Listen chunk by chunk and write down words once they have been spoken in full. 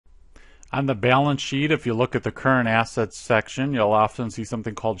On the balance sheet, if you look at the current assets section, you'll often see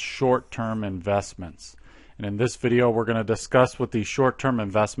something called short-term investments. And in this video, we're going to discuss what these short-term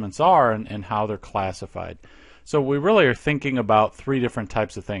investments are and how they're classified. So we really are thinking about three different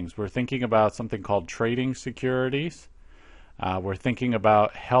types of things. We're thinking about something called trading securities. We're thinking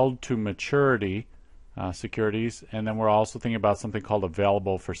about held-to-maturity securities. And then we're also thinking about something called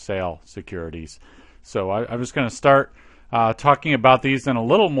available-for-sale securities. So I'm just going to start talking about these in a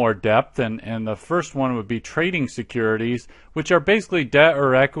little more depth, and the first one would be trading securities, which are basically debt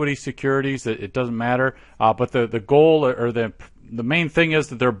or equity securities. It doesn't matter, but the goal or the main thing is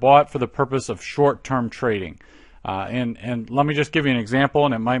that they're bought for the purpose of short-term trading. And let me just give you an example,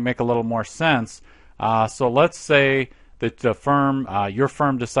 and it might make a little more sense. So let's say that the firm, your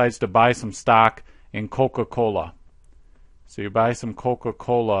firm decides to buy some stock in Coca-Cola. So you buy some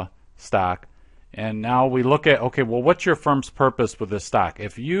Coca-Cola stock. And now we look at, okay, well, what's your firm's purpose with this stock?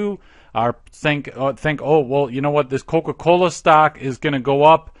 If you are think, oh, well, you know what, this Coca-Cola stock is going to go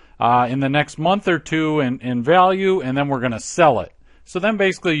up in the next month or two in value, and then we're going to sell it. So then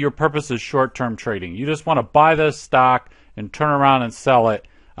basically your purpose is short-term trading. You just want to buy this stock and turn around and sell it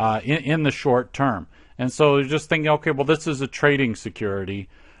in the short term. And so you're just thinking, okay, well, this is a trading security.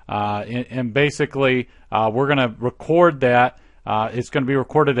 And basically we're going to record that. It's going to be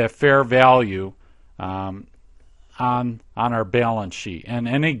recorded at fair value on our balance sheet, and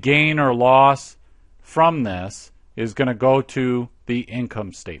any gain or loss from this is going to go to the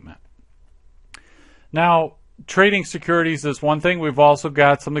income statement. Now, trading securities is one thing. We've also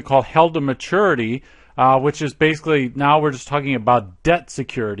got something called held to maturity, which is basically, now we're just talking about debt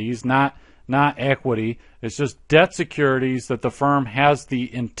securities, not equity. It's just debt securities that the firm has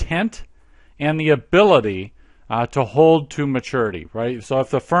the intent and the ability to hold to maturity, right? So if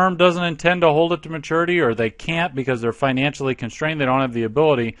the firm doesn't intend to hold it to maturity, or they can't because they're financially constrained, they don't have the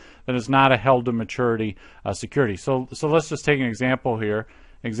ability, then it's not a held to maturity security. So let's just take an example here.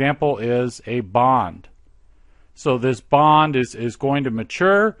 Example is a bond. So this bond is going to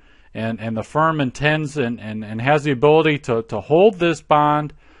mature, and the firm intends and has the ability to hold this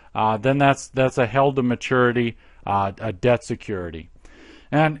bond. Then that's a held to maturity a debt security.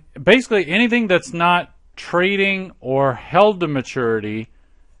 And basically anything that's not trading or held to maturity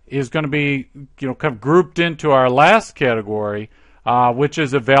is going to be, kind of grouped into our last category, which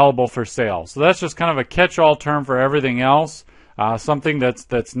is available for sale. So that's just kind of a catch-all term for everything else. Something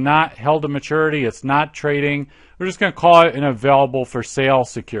that's not held to maturity, it's not trading. We're just going to call it an available for sale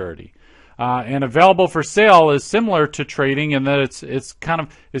security. And available for sale is similar to trading in that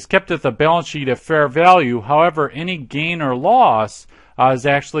it's kept at the balance sheet at fair value. However, any gain or loss is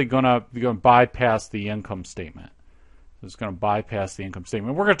actually going to bypass the income statement. It's going to bypass the income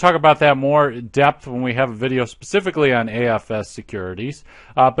statement. We're going to talk about that more in depth when we have a video specifically on AFS securities.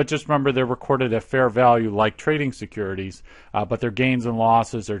 But just remember, they're recorded at fair value like trading securities, but their gains and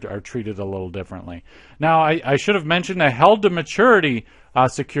losses are treated a little differently. Now, I should have mentioned that held to maturity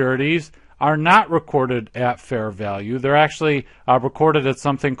securities are not recorded at fair value. They're actually recorded at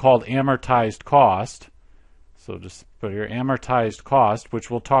something called amortized cost. So just put here amortized cost,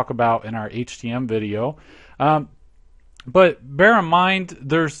 which we'll talk about in our HTM video. But bear in mind,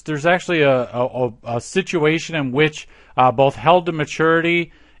 there's actually a situation in which both held to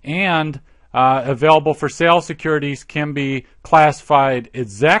maturity and available for sale securities can be classified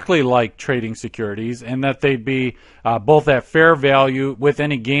exactly like trading securities, and that they'd be both at fair value with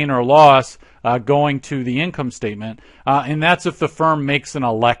any gain or loss going to the income statement. And that's if the firm makes an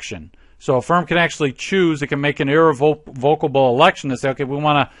election. So a firm can actually choose, it can make an irrevocable election to say, okay, we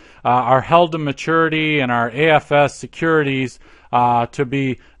want our held to maturity and our AFS securities to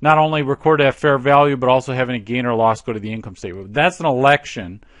be not only recorded at fair value, but also have any gain or loss go to the income statement. That's an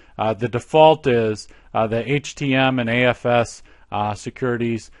election. The default is the HTM and AFS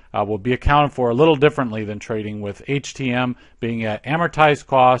securities will be accounted for a little differently than trading, with HTM being at amortized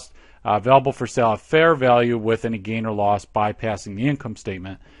cost, available for sale at fair value with any gain or loss bypassing the income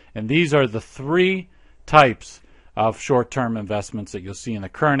statement. And these are the three types of short-term investments that you'll see in the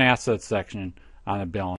current assets section on a balance.